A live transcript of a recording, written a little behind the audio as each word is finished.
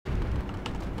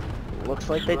Looks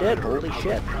like they did. Holy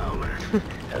shit.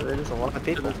 Yeah, they just a lot of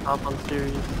people. Top on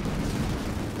series.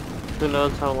 Who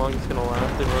knows how long it's gonna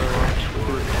last? They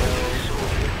really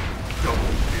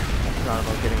It's not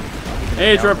about getting...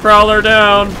 Hydra Prowler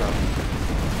down!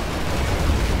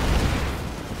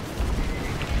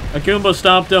 Akumba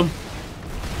stomped him.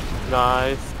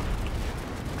 nice.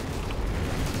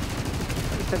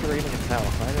 You said they were even in South.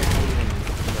 Why are they even...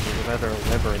 There's either a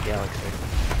web or a galaxy.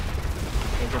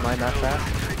 Change your mind that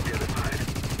fast?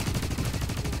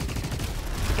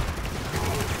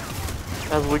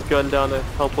 As we gun down a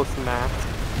helpless Matt.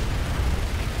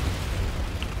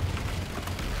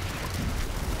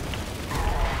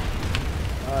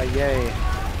 Oh, yay.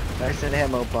 Nice and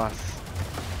ammo bus.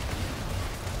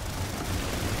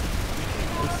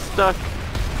 I'm stuck.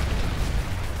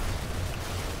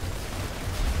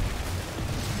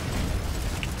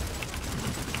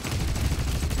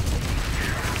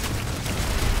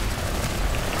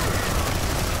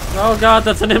 Oh god,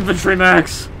 that's an infantry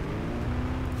max.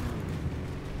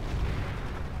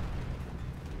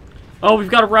 Oh, we've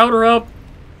got a router up.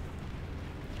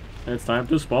 It's time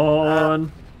to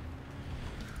spawn.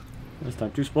 It's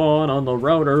time to spawn on the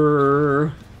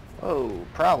router. Oh,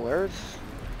 prowlers.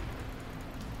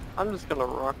 I'm just gonna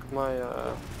rock my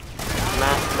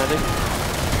mass medic.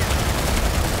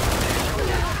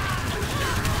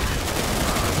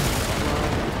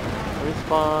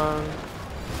 Respawn.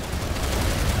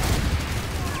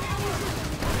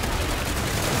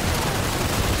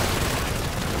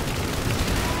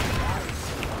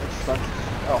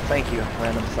 Oh, thank you,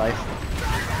 random scythe.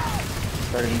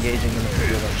 Started engaging in the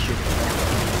field of shooting.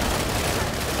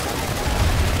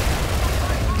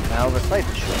 Now the scythe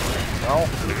is shooting. Well,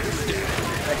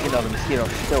 actually no, the mosquito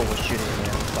still was shooting me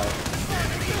on the scythe.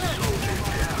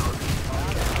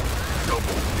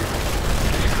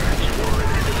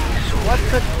 What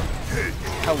the...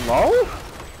 Hello?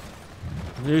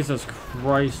 Jesus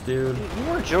Christ, dude. You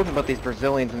weren't joking about these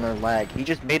Brazilians and their lag. He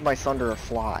just made my Sunder a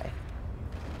fly.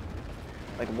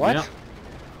 Like, what? Yeah.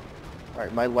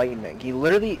 Alright, my lightning. He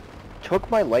literally took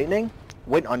my lightning,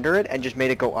 went under it, and just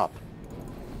made it go up.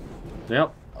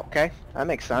 Yep. Okay, that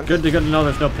makes sense. Good to know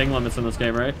there's no ping limits in this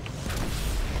game, right?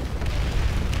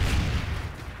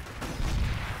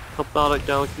 Help out at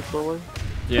Galaxy slowly.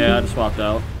 Yeah, I just swapped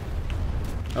out.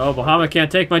 Oh, Bahamut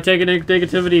can't take my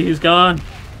negativity. He's gone.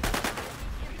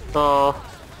 Oh.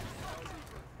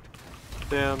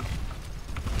 Damn.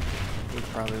 He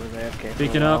probably was AFK.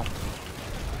 Speaking up.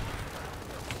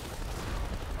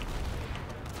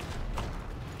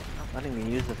 I didn't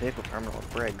even use the vehicle terminal of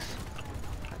Briggs.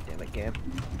 God damn it, game.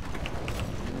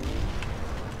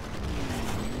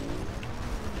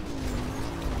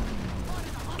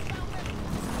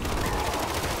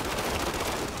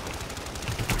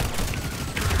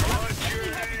 What's your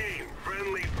name?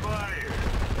 Friendly fire.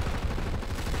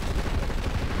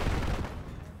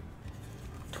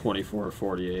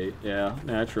 24-48. Yeah,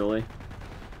 naturally.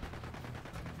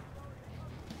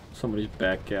 Somebody's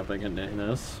backcapping into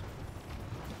this.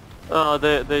 Oh,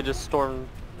 they just stormed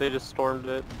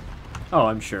it. Oh,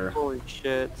 I'm sure. Holy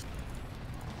shit.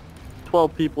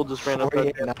 12 people just ran up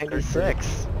at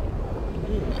 96.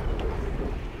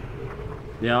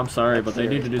 Yeah, I'm sorry, That's but they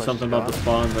need to do serious something about the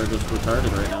spawns. They're just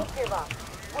retarded right now. Give up.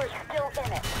 We're still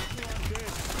in it.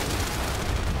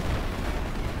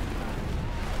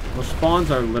 The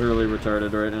spawns are literally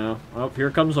retarded right now. Oh, here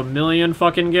comes a million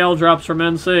fucking gale drops from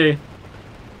NC.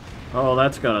 Oh,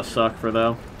 that's gonna suck for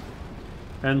them.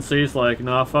 NC's like,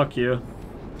 nah, fuck you.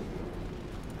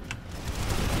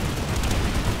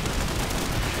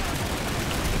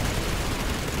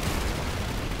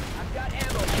 I've got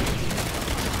ammo.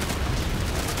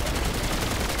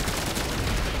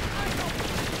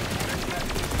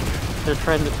 They're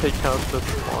trying to take out the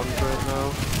spawns right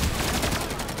now.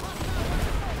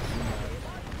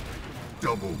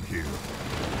 Double kill.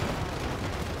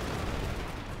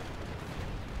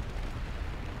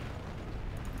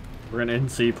 We're gonna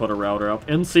NC put a router up.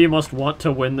 NC must want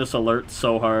to win this alert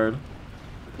so hard.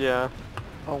 Yeah.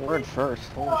 Oh, we're in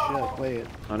first. Holy shit, wait.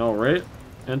 I know, right?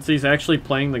 NC's actually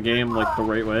playing the game like the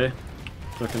right way.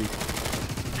 Fucking.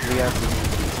 VS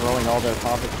is throwing all their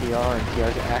pop at TR, and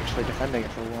TR's actually defending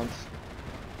it for once.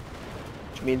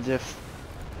 Which means if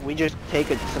we just take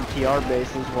some TR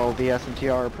bases while VS and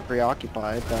TR are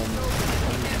preoccupied, then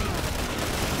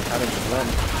how did you win?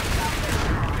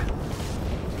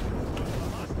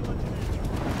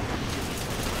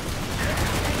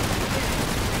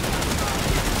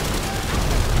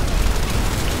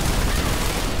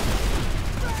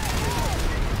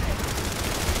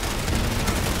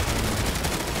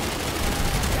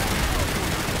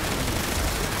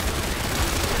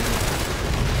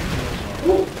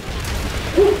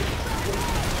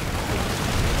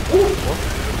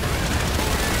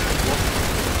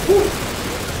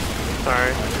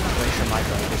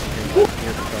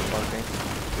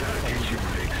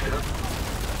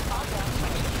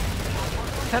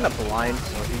 kind of blind,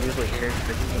 so he usually hears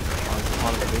the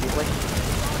on it immediately.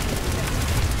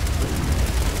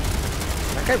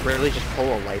 That guy really just pull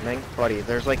a lightning? Buddy,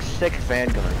 there's like 6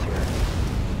 vanguards here.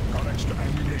 Got extra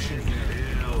ammunition here.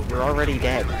 You're already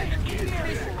dead.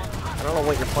 I don't know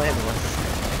what your plan was.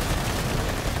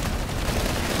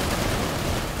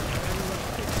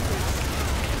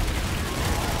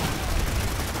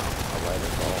 I'll let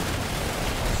it go.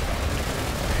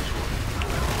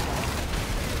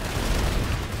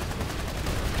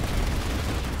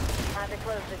 Time to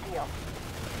close the deal.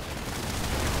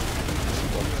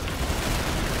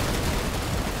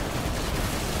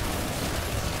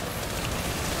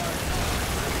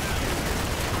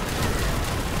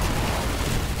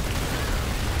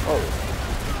 Oh.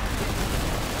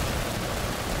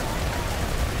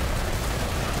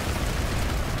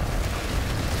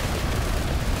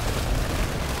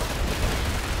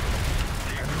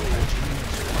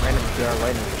 Random PR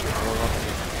lightning just roll up and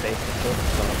base the kill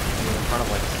themselves in front of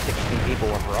like 60 people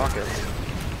with rockets.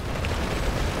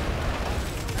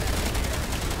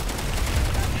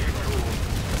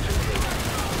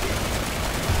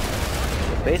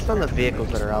 Based on the vehicles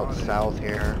that are out south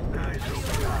here,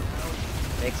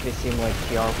 makes me seem like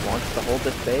TR wants to hold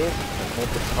this base and hold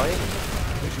this fight.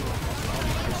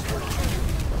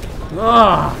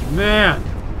 Ah, man.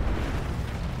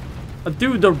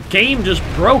 Dude, the game just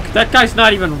broke. That guy's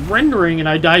not even rendering and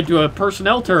I died to a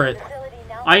personnel turret.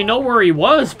 I know where he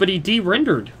was, but he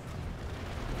de-rendered.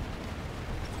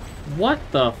 What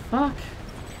the fuck?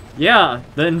 Yeah,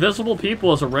 the invisible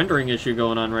people is a rendering issue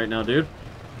going on right now, dude.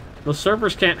 The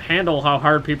servers can't handle how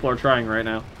hard people are trying right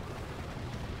now.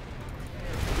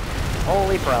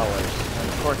 Holy prowlers. And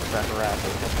of course it's that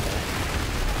harassing.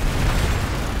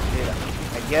 Dude,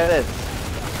 I get it.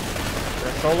 You're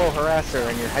a solo harasser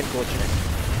and you're head glitching.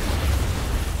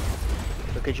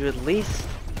 But could you at least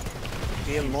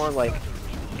be a more, like,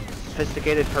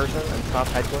 sophisticated person and stop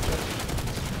head glitching?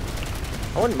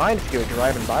 I wouldn't mind if you were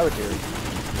driving by with your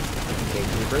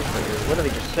gatekeepers, but you're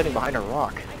literally just sitting behind a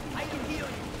rock.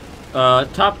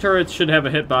 Top turrets should have a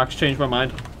hitbox. Change my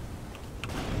mind.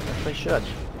 Yes, they should.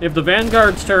 If the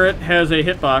Vanguard's turret has a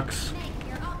hitbox,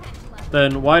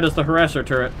 then why does the Harasser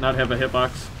turret not have a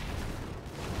hitbox?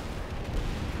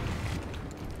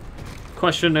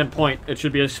 Question and point. It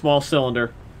should be a small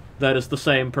cylinder that is the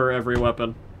same per every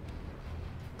weapon.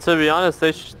 To be honest,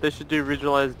 they should do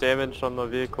regionalized damage on the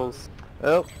vehicles.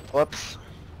 Oh, whoops.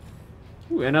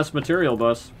 Ooh, NS material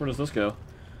bus. Where does this go?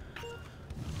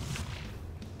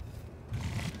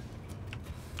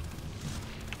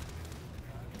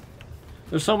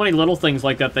 There's so many little things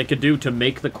like that they could do to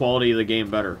make the quality of the game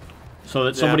better. So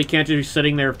that somebody can't just be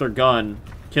sitting there with their gun,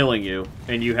 killing you,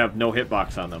 and you have no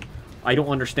hitbox on them. I don't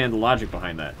understand the logic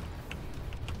behind that.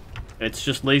 It's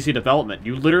just lazy development.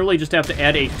 You literally just have to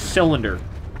add a cylinder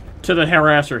to the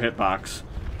Harasser hitbox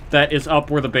that is up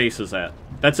where the base is at.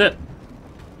 That's it.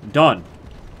 Done.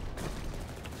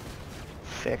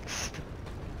 Fixed.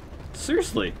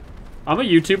 Seriously. I'm a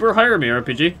YouTuber, hire me,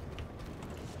 RPG.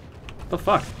 What the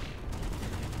fuck?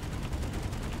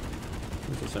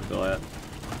 Where's this info at?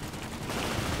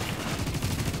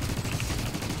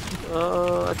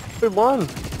 I think we won. I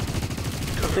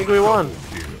think we won.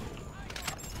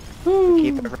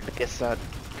 Keep every base that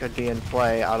could be in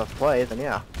play out of play, then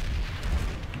yeah.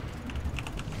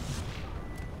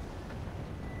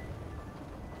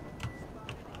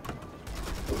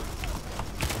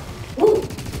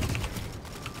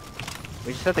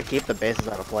 We just have to keep the bases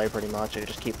out of play pretty much and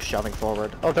just keep shoving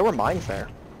forward. Oh, there were mines there.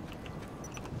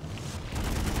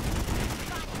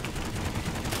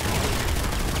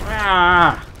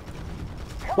 Ah!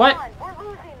 What? Come on, we're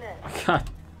losing this. God.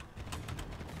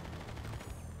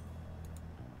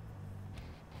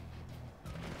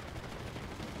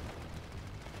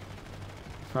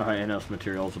 Alright, NS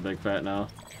material's a big fat now.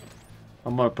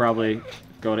 I'm gonna probably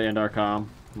go to Indar,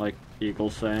 like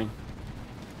Eagle's saying.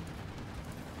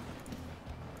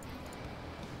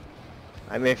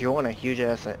 I mean, if you want a huge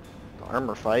ass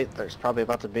armor fight, there's probably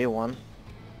about to be one.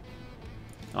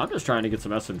 I'm just trying to get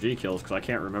some SMG kills because I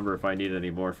can't remember if I need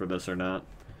any more for this or not.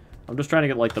 I'm just trying to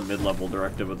get like the mid-level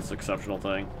directive with this exceptional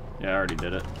thing. Yeah, I already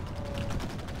did it.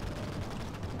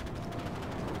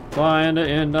 Flying to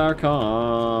Indar.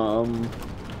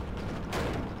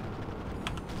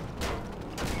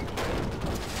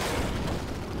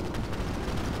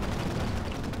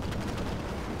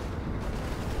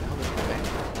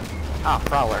 Ah,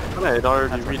 Prowler. Yeah, it already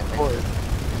That's what I think. redeployed.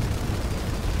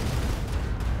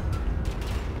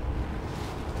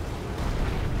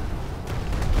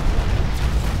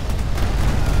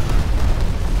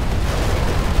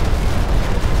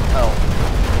 Oh.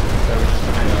 There was just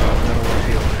a middle of the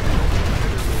field.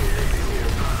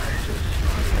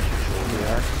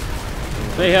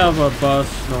 They have a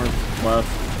bus northwest.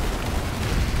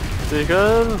 See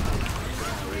good?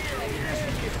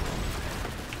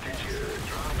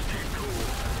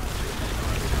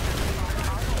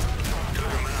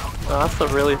 Oh, that's a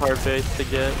really hard base to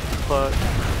get, but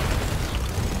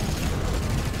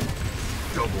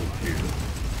Double kill.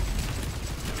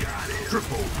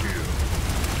 Triple kill.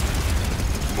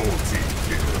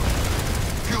 Multi-kill.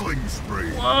 Killing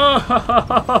spree.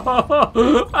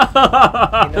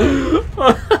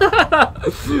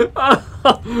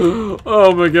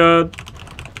 Oh my god.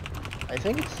 I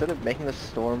think instead of making the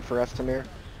storm for Estamir,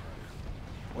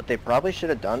 what they probably should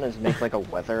have done is make like a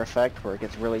weather effect where it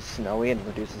gets really snowy and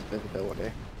reduces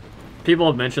visibility. People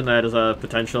have mentioned that as a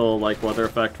potential like weather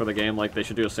effect for the game, like they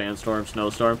should do a sandstorm,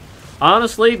 snowstorm.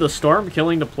 Honestly, the storm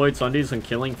killing deployed Sundays and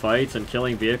killing fights and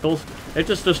killing vehicles, it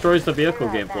just destroys the vehicle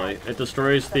gameplay. It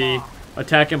destroys the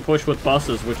attack and push with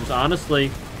buses, which is honestly,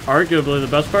 arguably, the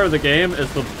best part of the game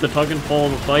is the tug and pull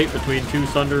of the fight between two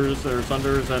Sunders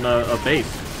and a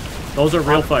base. Those are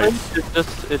real fights.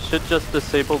 it should just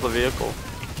disable the vehicle.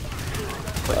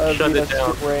 Like, shut it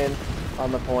down. Rain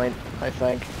on the point, I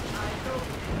think.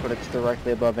 But it's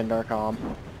directly above Indar T.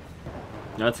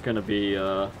 That's gonna be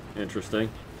interesting.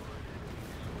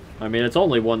 I mean, it's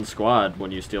only one squad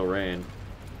when you steal rain,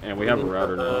 and we have a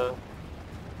router now.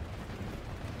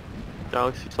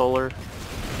 Galaxy Solar.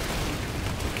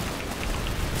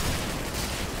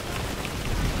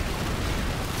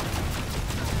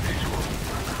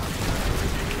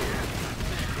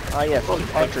 Ah yes,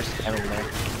 Hunter's standing there.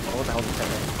 Oh, what the hell is that?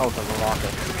 Oh, it's a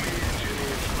rocket.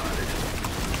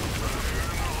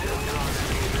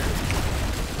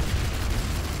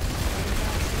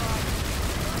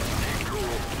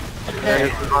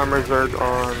 There's armor Zerg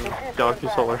on Galaxy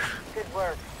Solar. Good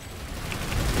work.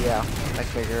 Yeah, I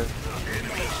figured.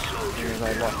 Because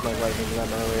I lost my lightning to them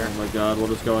earlier. Oh my god, what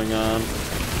is going on?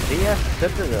 DS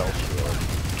Citadel shield.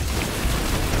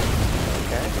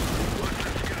 Okay.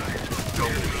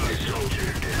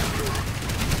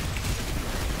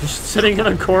 Just sitting in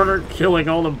a corner killing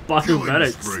all the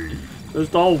biomedics.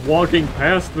 Just all walking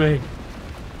past me.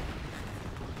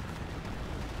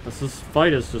 This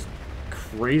fight is just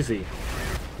crazy.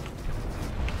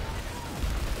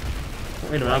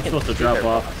 Wait a minute, I'm supposed to drop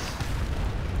off.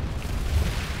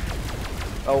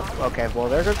 Oh, okay, well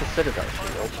there goes the Citadel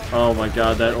shield. Oh my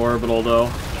god, that orbital though.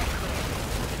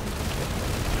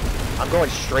 I'm going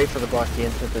straight for the bus the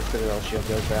instant the Citadel shield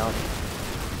goes down.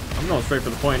 I'm going straight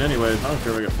for the point anyways. I don't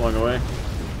care if I get flung away.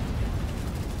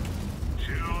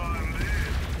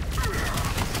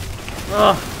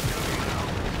 Ugh.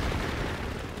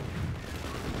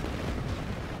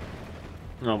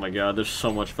 Oh my god, there's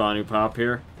so much Vanu pop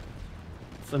here.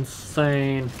 It's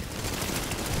insane.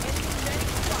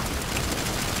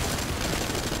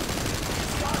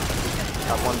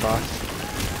 Got one box.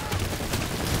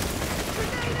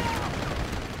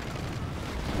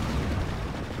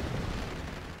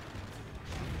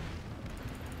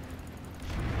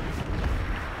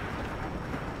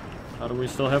 How do we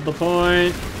still have the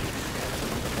point?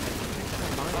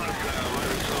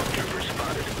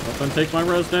 Up and take my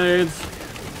res nades.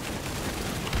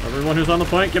 Everyone who's on the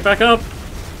point, get back up!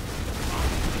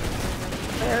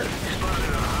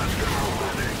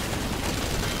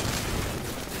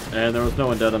 And there was no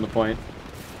one dead on the point.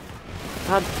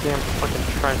 God damn fucking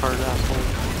tryhard asshole.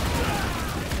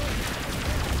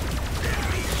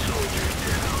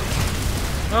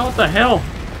 Oh, what the hell?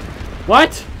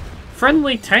 What?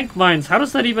 Friendly tank mines. How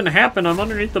does that even happen? I'm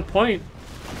underneath the point.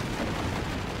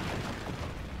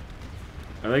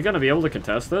 Are they going to be able to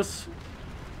contest this?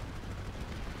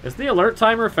 Is the alert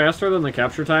timer faster than the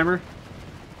capture timer?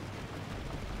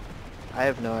 I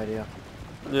have no idea.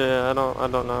 Yeah, I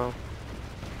don't know.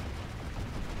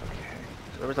 Okay.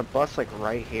 So there was a bus like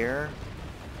right here.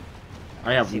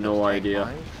 I have See no those tank idea.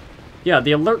 mines? Yeah,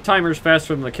 the alert timer is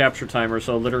faster than the capture timer,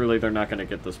 so literally they're not going to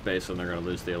get this base and they're going to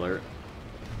lose the alert.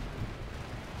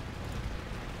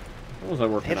 What was I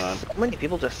They working on? have so many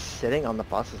people just sitting on the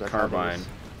buses. Carbine.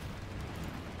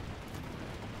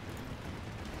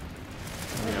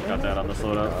 I think I've got that on this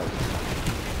loadout.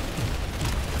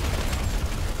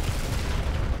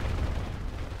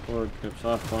 Forward, tips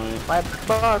off point. My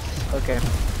bus! Okay.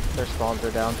 Their spawns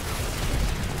are down.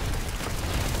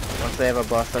 Once they have a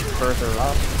bus that's further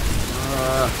up.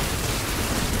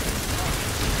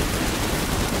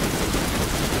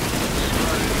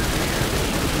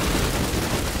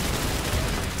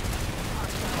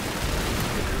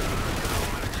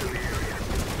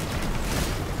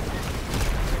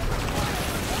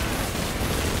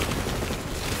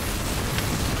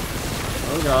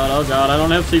 Oh god, I don't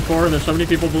have C4 and there's so many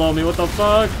people below me, what the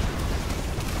fuck?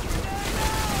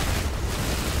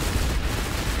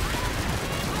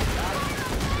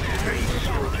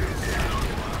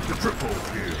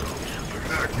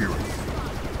 Accurate.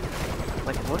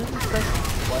 Like, what is this guy?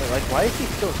 Why is he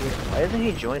still here? Why hasn't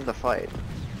he joined the fight?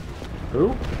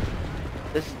 Who?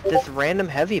 This random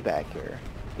heavy back here.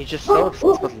 He's just so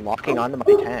obsessed with locking onto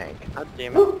my tank. God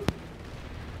damn it.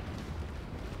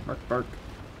 Bark, bark.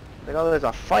 Like, oh, there's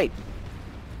a fight.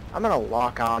 I'm gonna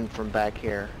lock on from back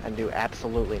here and do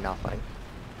absolutely nothing.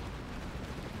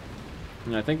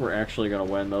 And I think we're actually gonna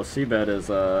win though. Seabed is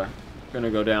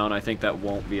gonna go down. I think that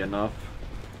won't be enough.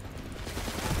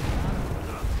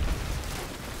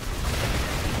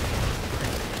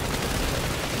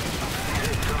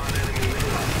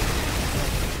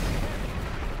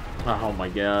 Oh my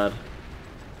god.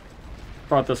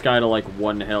 Brought this guy to like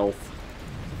 1 health.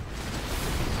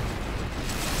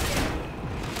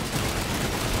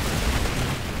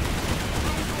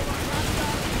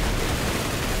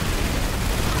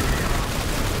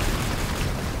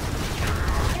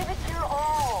 Give it your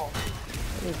all.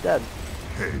 He's dead.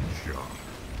 Headshot.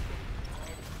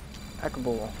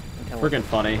 Hackable. Freaking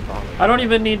funny. I don't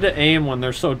even need to aim when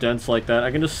they're so dense like that.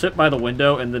 I can just sit by the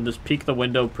window and then just peek the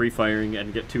window pre-firing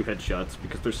and get 2 headshots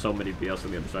because there's so many BS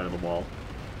on the other side of the wall.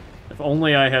 If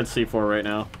only I had C4 right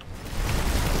now.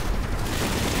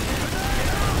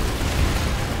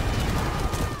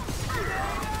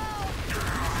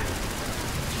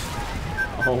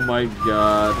 Oh my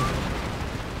god.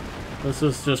 This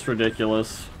is just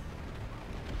ridiculous.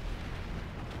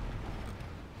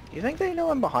 Do you think they know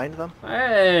I'm behind them?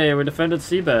 Hey, we defended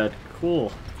Seabed.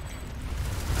 Cool.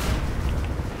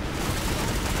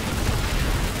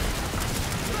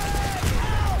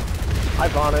 Hi,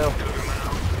 Vanu.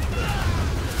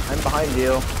 I'm behind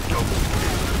you.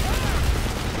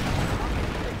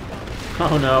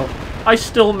 Oh no. I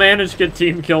still managed to get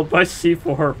team killed by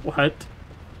C4. What?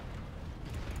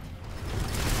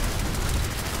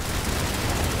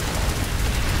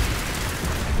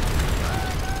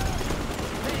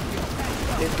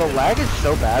 The lag is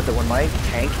so bad that when my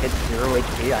tank hits 0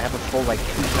 HP, I have a full, like, 2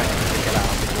 seconds to get out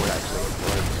before it actually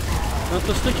explodes. Not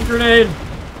the sticky grenade!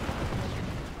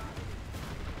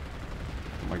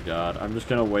 Oh my god, I'm just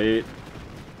gonna wait.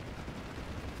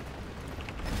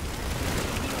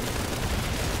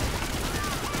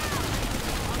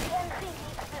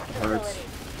 Hurts.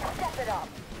 Step it up.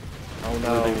 Oh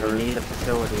no, we need a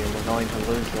facility and we're going to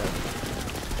lose it.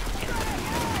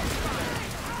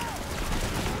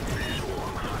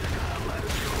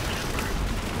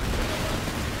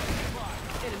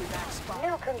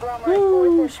 New conglomerate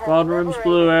Woo! forces have Squad room's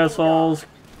blue, liberated assholes.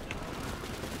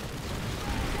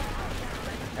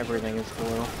 Everything is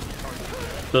blue.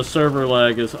 The server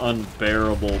lag is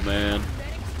unbearable, man.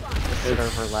 The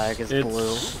server lag is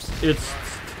blue. It's...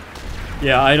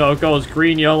 Yeah, I know, it goes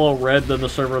green, yellow, red, then the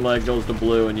server lag goes to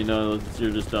blue, and you know,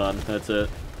 you're just done. That's it.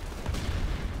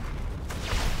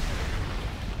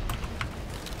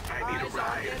 I need a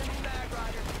ride.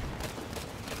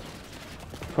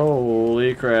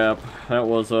 Holy crap. That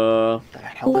was, The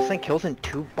hell, this thing kills in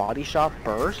 2 body shot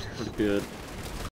bursts? pretty good.